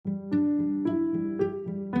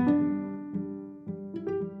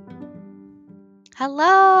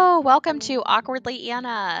Hello, welcome to Awkwardly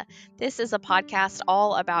Anna. This is a podcast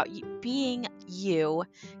all about being you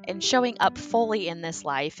and showing up fully in this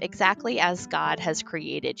life exactly as God has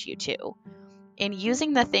created you to, and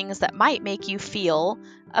using the things that might make you feel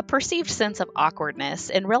a perceived sense of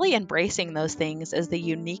awkwardness and really embracing those things as the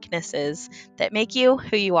uniquenesses that make you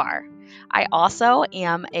who you are. I also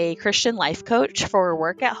am a Christian life coach for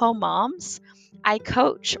work at home moms. I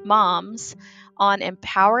coach moms on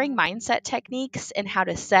empowering mindset techniques and how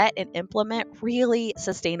to set and implement really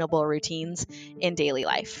sustainable routines in daily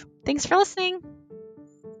life. Thanks for listening.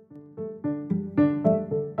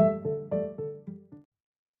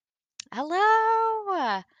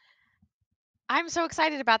 Hello. I'm so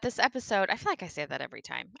excited about this episode. I feel like I say that every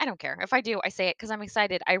time. I don't care. If I do, I say it because I'm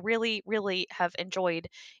excited. I really, really have enjoyed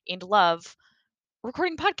and love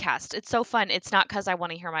recording podcasts. It's so fun. It's not because I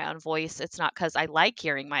want to hear my own voice. It's not because I like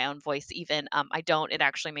hearing my own voice, even. I don't. It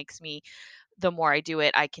actually makes me, the more I do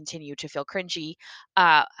it, I continue to feel cringy.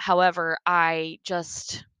 However, my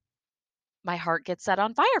heart gets set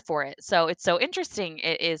on fire for it. So it's so interesting.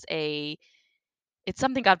 It's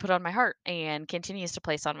something God put on my heart and continues to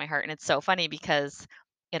place on my heart. And it's so funny because,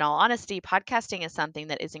 in all honesty, podcasting is something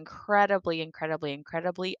that is incredibly, incredibly,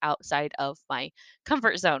 incredibly outside of my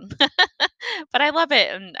comfort zone. But I love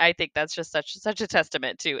it. And I think that's just such a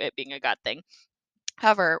testament to it being a God thing.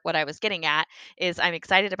 However, what I was getting at is I'm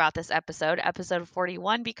excited about this episode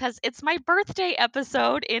 41, because it's my birthday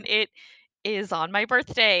episode and it is on my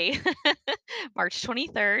birthday. March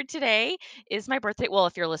 23rd today is my birthday. Well,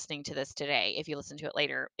 if you're listening to this today, if you listen to it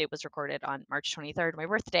later, it was recorded on March 23rd, my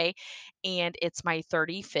birthday, and it's my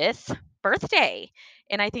 35th birthday.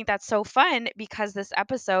 And I think that's so fun because this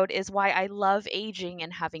episode is why I love aging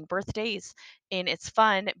and having birthdays. And it's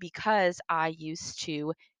fun because I used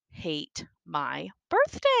to hate my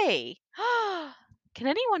birthday. Can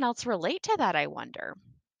anyone else relate to that, I wonder?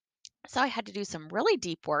 So I had to do some really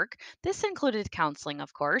deep work. This included counseling,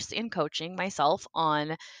 of course, and coaching myself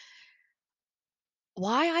on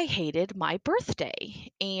why I hated my birthday.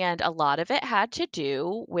 And a lot of it had to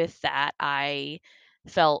do with that I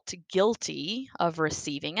felt guilty of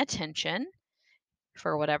receiving attention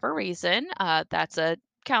for whatever reason. That's a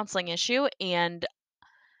counseling issue, and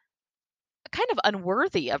kind of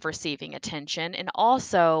unworthy of receiving attention. And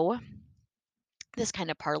also, this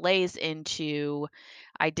kind of parlays into,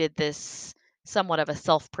 I did this somewhat of a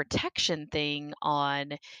self-protection thing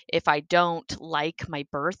on, if I don't like my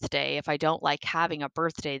birthday, if I don't like having a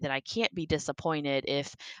birthday, then I can't be disappointed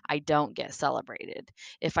if I don't get celebrated.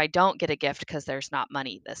 If I don't get a gift because there's not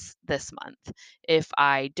money this month. If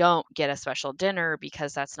I don't get a special dinner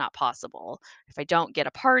because that's not possible. If I don't get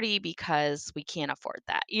a party because we can't afford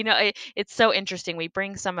that. It's so interesting. We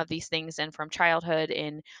bring some of these things in from childhood,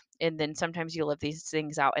 and then sometimes you live these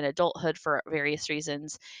things out in adulthood for various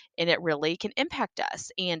reasons, and it really can impact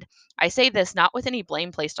us. And I say this not with any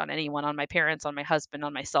blame placed on anyone, on my parents, on my husband,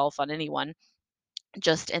 on myself, on anyone,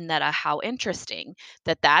 just in that, how interesting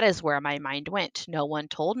that that is where my mind went. No one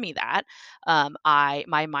told me that.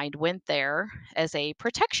 My mind went there as a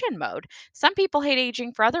protection mode. Some people hate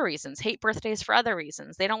aging for other reasons, hate birthdays for other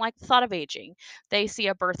reasons. They don't like the thought of aging. They see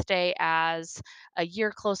a birthday as a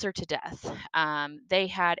year closer to death. They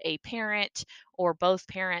had a parent or both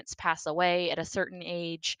parents pass away at a certain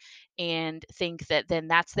age and think that then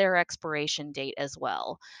that's their expiration date as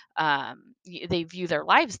well. They view their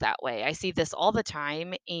lives that way. I see this all the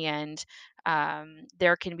time, and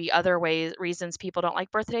there can be other reasons people don't like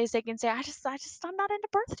birthdays. They can say, I'm not into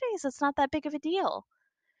birthdays. It's not that big of a deal."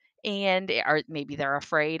 Or maybe they're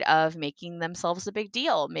afraid of making themselves a big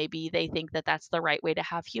deal. Maybe they think that that's the right way to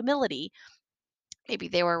have humility. Maybe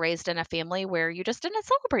they were raised in a family where you just didn't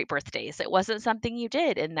celebrate birthdays. It wasn't something you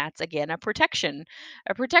did. And that's, again, a protection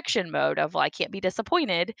mode of, well, I can't be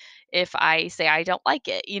disappointed if I say I don't like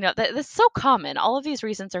it. That's so common. All of these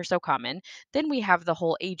reasons are so common. Then we have the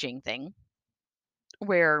whole aging thing,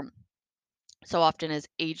 where so often as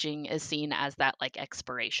aging is seen as that, like,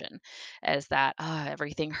 expiration, as that,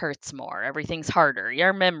 everything hurts more, everything's harder,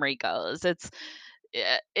 your memory goes.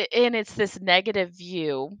 And it's this negative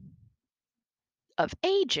view of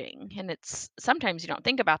aging. And it's sometimes you don't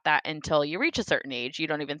think about that until you reach a certain age. You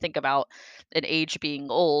don't even think about an age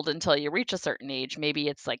being old until you reach a certain age. Maybe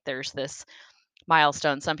it's like there's this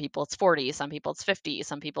milestone. Some people it's 40, some people it's 50,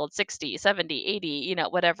 some people it's 60, 70, 80,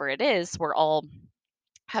 whatever it is. We're all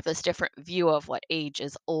have this different view of what age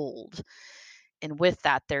is old. And with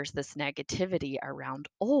that, there's this negativity around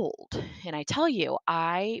old. And I tell you,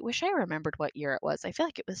 I wish I remembered what year it was. I feel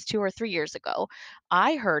like it was 2 or 3 years ago.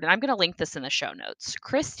 I heard, and I'm going to link this in the show notes,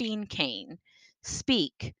 Christine Kane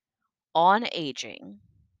speak on aging.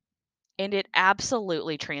 and it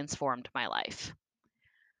absolutely transformed my life.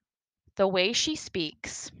 The way she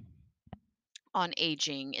speaks on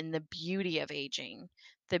aging and the beauty of aging,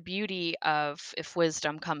 the beauty of if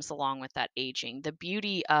wisdom comes along with that aging, the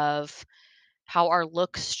beauty of how our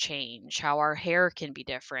looks change, how our hair can be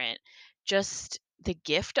different, just the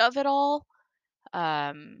gift of it all.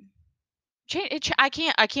 Um, I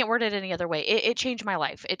can't word it any other way. It changed my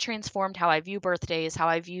life. It transformed how I view birthdays, how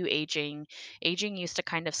I view aging. Aging used to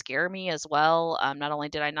kind of scare me as well. Not only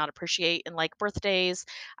did I not appreciate and like birthdays,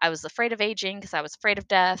 I was afraid of aging because I was afraid of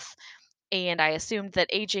death. And I assumed that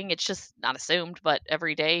aging, it's just not assumed, but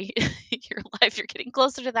every day your life, you're getting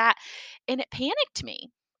closer to that. And it panicked me.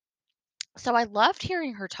 So I loved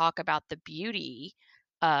hearing her talk about the beauty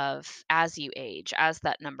of as you age, as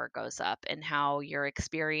that number goes up, and how your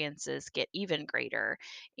experiences get even greater,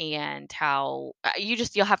 and how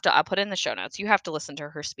you'll have to, I'll put in the show notes. You have to listen to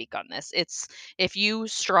her speak on this. It's if you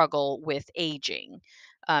struggle with aging,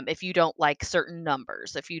 if you don't like certain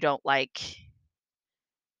numbers, if you don't like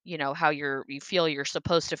how you feel you're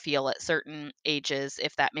supposed to feel at certain ages,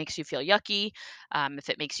 if that makes you feel yucky, if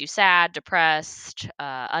it makes you sad, depressed,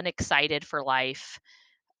 unexcited for life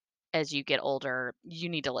as you get older, you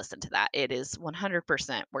need to listen to that. It is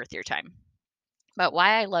 100% worth your time. But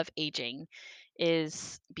why I love aging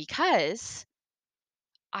is because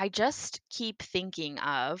I just keep thinking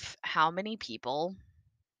of how many people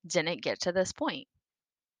didn't get to this point.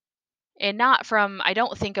 And not from, I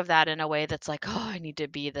don't think of that in a way that's like, "Oh, I need to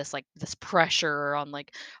be this, like, this pressure on,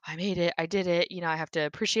 like, I made it, I did it, I have to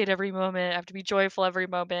appreciate every moment, I have to be joyful every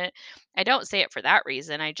moment." I don't say it for that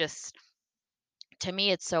reason. I just To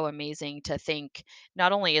me, it's so amazing to think,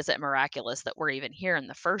 not only is it miraculous that we're even here in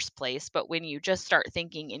the first place, but when you just start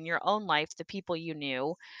thinking in your own life, the people you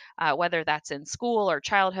knew, whether that's in school or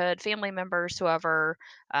childhood, family members, whoever,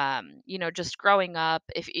 just growing up,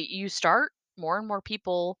 if you start more and more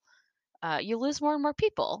people, you lose more and more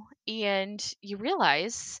people, and you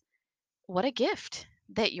realize what a gift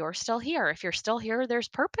that you're still here. If you're still here, there's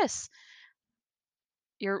purpose.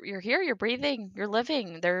 You're here, you're breathing, you're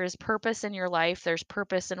living. There's purpose in your life. There's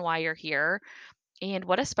purpose in why you're here. And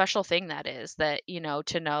what a special thing that is, that,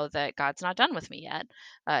 to know that God's not done with me yet,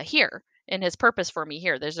 here, and his purpose for me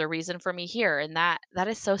here. There's a reason for me here. And that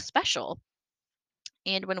is so special.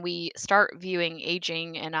 And when we start viewing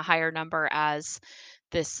aging and a higher number as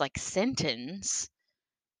this like sentence,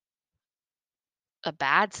 a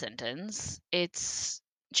bad sentence, it's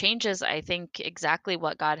changes, I think, exactly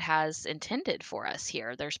what God has intended for us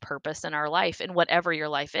here. There's purpose in our life, and whatever your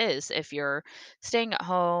life is. If you're staying at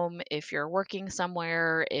home, if you're working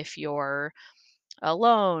somewhere, if you're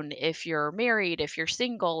alone, if you're married, if you're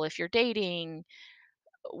single, if you're dating,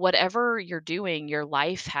 whatever you're doing, your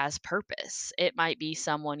life has purpose. It might be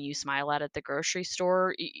someone you smile at the grocery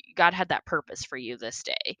store. God had that purpose for you this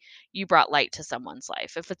day. You brought light to someone's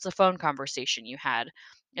life. If it's a phone conversation you had,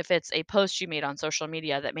 if it's a post you made on social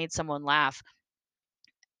media that made someone laugh,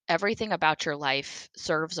 everything about your life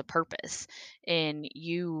serves a purpose, and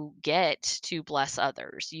you get to bless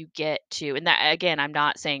others. You get to, and that, again, I'm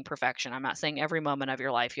not saying perfection. I'm not saying every moment of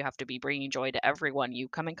your life you have to be bringing joy to everyone you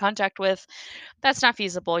come in contact with. That's not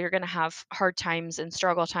feasible. You're going to have hard times and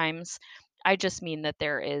struggle times. I just mean that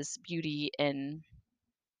there is beauty and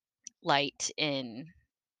light in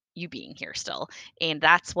you being here still. And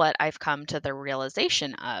that's what I've come to the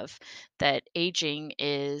realization of, that aging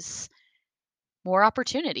is more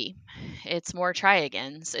opportunity. It's more try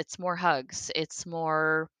agains. It's more hugs. It's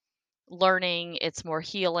more learning. It's more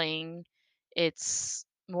healing. It's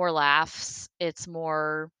more laughs. It's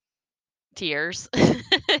more tears.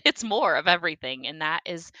 It's more of everything. And that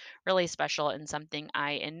is really special and something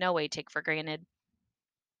I in no way take for granted.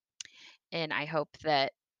 And I hope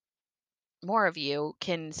that more of you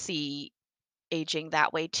can see aging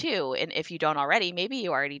that way too. And if you don't already, maybe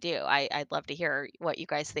you already do. I'd love to hear what you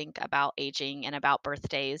guys think about aging and about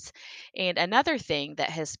birthdays. And another thing that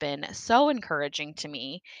has been so encouraging to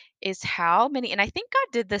me is how many, and I think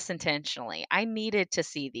God did this intentionally. I needed to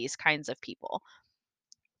see these kinds of people.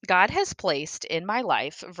 God has placed in my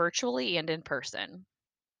life, virtually and in person,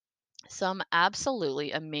 some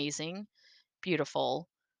absolutely amazing, beautiful,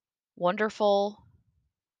 wonderful,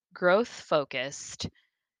 growth focused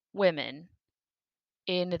women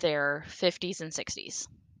in their 50s and 60s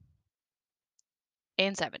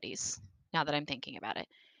and 70s, now that I'm thinking about it.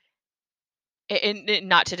 And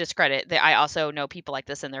not to discredit that, I also know people like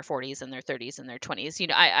this in their 40s and their 30s and their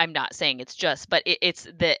 20s. I'm not saying it's just, but it's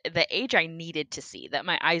the age I needed to see, that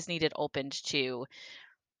my eyes needed opened to,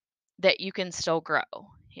 that you can still grow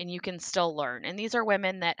and you can still learn. And these are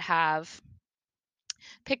women that have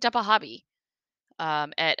picked up a hobby,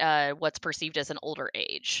 at what's perceived as an older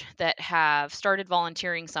age, that have started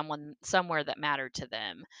volunteering somewhere that mattered to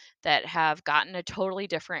them, that have gotten a totally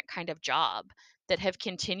different kind of job, that have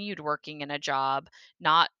continued working in a job,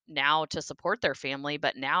 not now to support their family,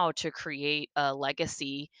 but now to create a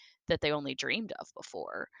legacy that they only dreamed of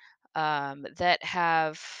before, that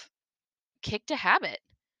have kicked a habit,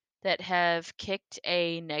 that have kicked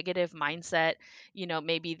a negative mindset.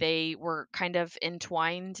 Maybe they were kind of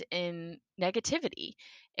entwined in negativity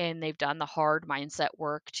and they've done the hard mindset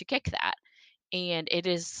work to kick that. And it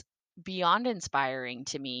is beyond inspiring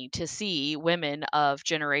to me to see women of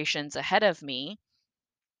generations ahead of me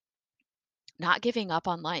not giving up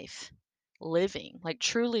on life, living, like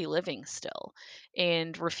truly living still,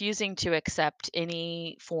 and refusing to accept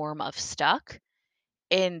any form of stuck.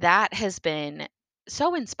 And that has been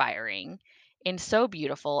so inspiring and so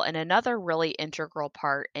beautiful, and another really integral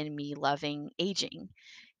part in me loving aging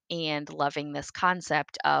and loving this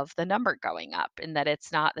concept of the number going up, and that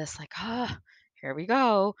it's not this like, here we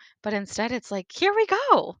go, but instead it's like, here we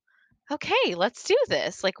go. Okay, let's do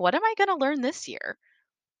this. Like, what am I going to learn this year?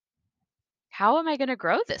 How am I going to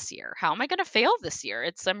grow this year? How am I going to fail this year?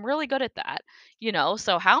 I'm really good at that,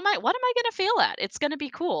 So what am I going to fail at? It's going to be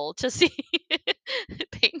cool to see,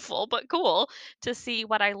 painful, but cool to see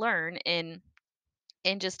what I learn, and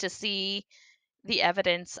just to see the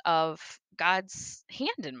evidence of God's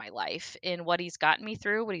hand in my life, in what He's gotten me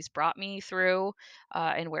through, what He's brought me through,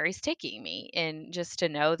 and where He's taking me. And just to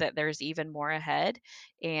know that there's even more ahead.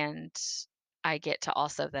 And I get to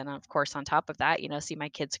also then, of course, on top of that, see my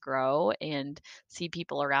kids grow and see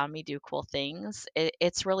people around me do cool things.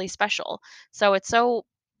 It's really special. So it's so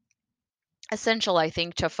essential, I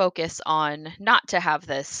think, to focus on not to have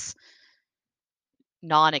this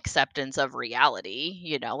non acceptance of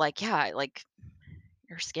reality, like, yeah, like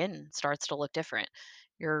your skin starts to look different.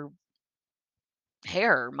 Your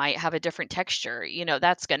hair might have a different texture.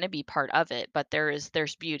 That's going to be part of it, but there's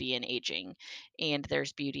beauty in aging, and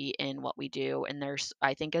there's beauty in what we do. And there's,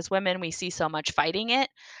 I think, as women, we see so much fighting it,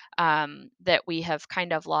 that we have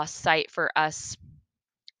kind of lost sight. For us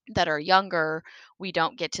that are younger, we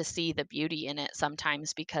don't get to see the beauty in it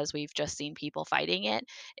sometimes because we've just seen people fighting it.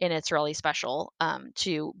 And it's really special,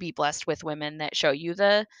 to be blessed with women that show you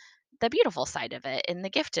the beautiful side of it and the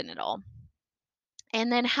gift in it all.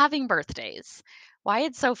 And then having birthdays. Why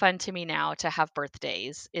it's so fun to me now to have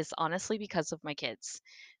birthdays is honestly because of my kids.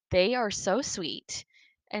 They are so sweet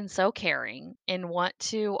and so caring and want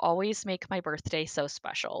to always make my birthday so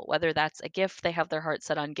special. Whether that's a gift they have their heart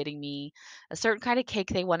set on getting me, a certain kind of cake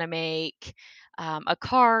they want to make, a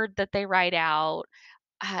card that they write out,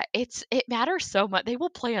 it matters so much. They will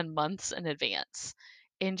plan months in advance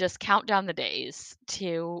and just count down the days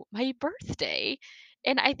to my birthday.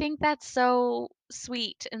 And I think that's so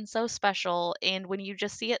sweet and so special. And when you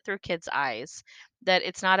just see it through kids' eyes, that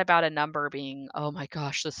it's not about a number being, oh my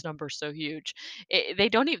gosh, this number's so huge. They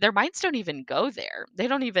don't even, their minds don't even go there. They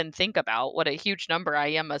don't even think about what a huge number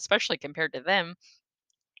I am, especially compared to them.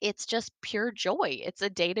 It's just pure joy. It's a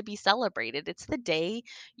day to be celebrated. It's the day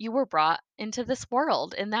you were brought into this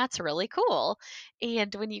world, and that's really cool.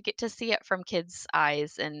 And when you get to see it from kids'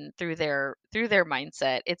 eyes and through their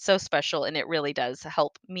mindset, it's so special, and it really does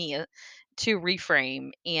help me, to reframe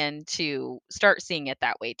and to start seeing it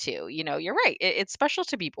that way too. You're right. It's special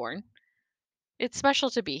to be born. It's special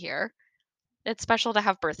to be here. It's special to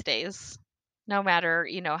have birthdays. No matter,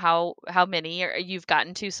 how many you've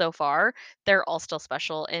gotten to so far, they're all still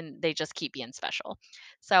special, and they just keep being special.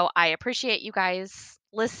 So I appreciate you guys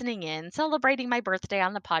listening in, celebrating my birthday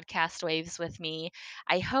on the podcast waves with me.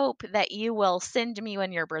 I hope that you will send me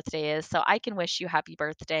when your birthday is so I can wish you happy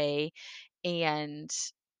birthday, and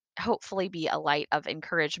hopefully be a light of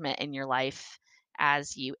encouragement in your life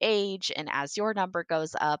as you age and as your number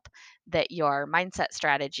goes up, that your mindset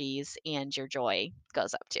strategies and your joy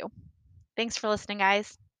goes up too. Thanks for listening,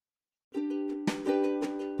 guys.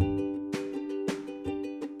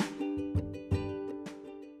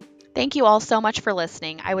 Thank you all so much for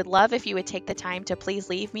listening. I would love if you would take the time to please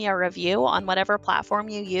leave me a review on whatever platform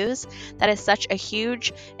you use. That is such a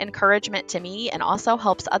huge encouragement to me and also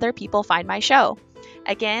helps other people find my show.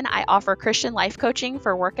 Again, I offer Christian life coaching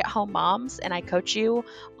for work at home moms, and I coach you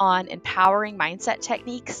on empowering mindset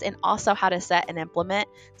techniques and also how to set and implement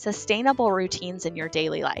sustainable routines in your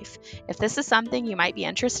daily life. If this is something you might be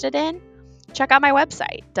interested in, check out my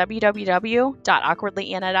website,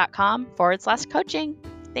 www.awkwardlyanna.com/coaching.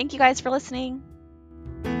 Thank you guys for listening.